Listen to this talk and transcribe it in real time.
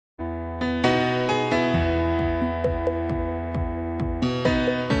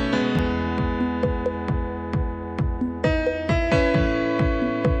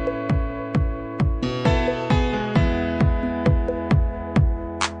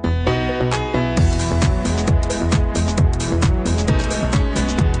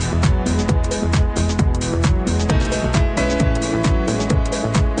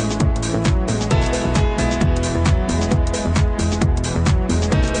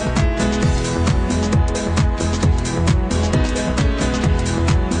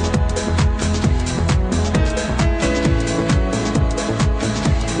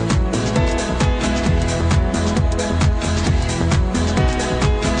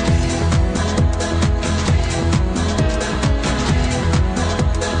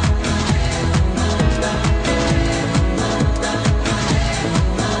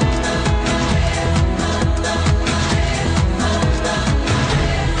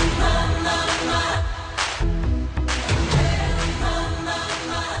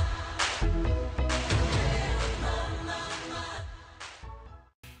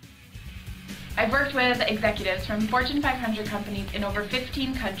with executives from Fortune 500 companies in over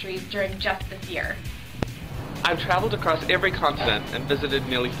 15 countries during just this year. I've traveled across every continent and visited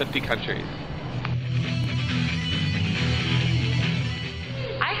nearly 50 countries.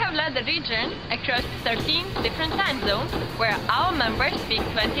 I have led the region across 13 different time zones where our members speak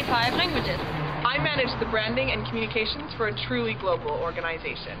 25 languages. I manage the branding and communications for a truly global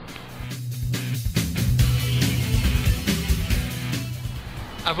organization.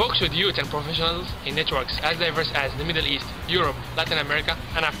 I've worked with youth and professionals in networks as diverse as the Middle East, Europe, Latin America,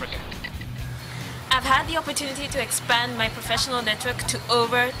 and Africa. I've had the opportunity to expand my professional network to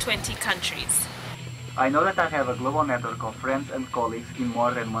over 20 countries. I know that I have a global network of friends and colleagues in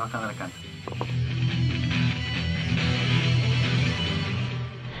more than 100 countries.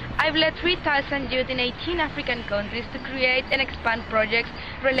 I've led 3,000 youth in 18 African countries to create and expand projects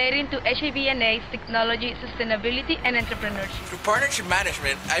relating to HIV and AIDS, technology, sustainability, and entrepreneurship. Through partnership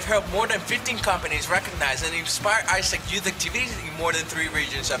management, I've helped more than 15 companies recognize and inspire AIESEC youth activities in more than 3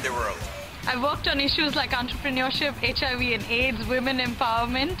 regions of the world. I've worked on issues like entrepreneurship, HIV and AIDS, women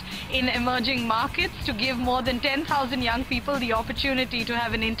empowerment in emerging markets to give more than 10,000 young people the opportunity to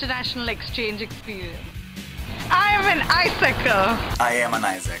have an international exchange experience. I am an AIESECer. I am an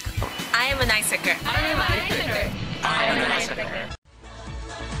AIESEC. I am an AIESECer. I am an AIESECer. I am an AIESECer.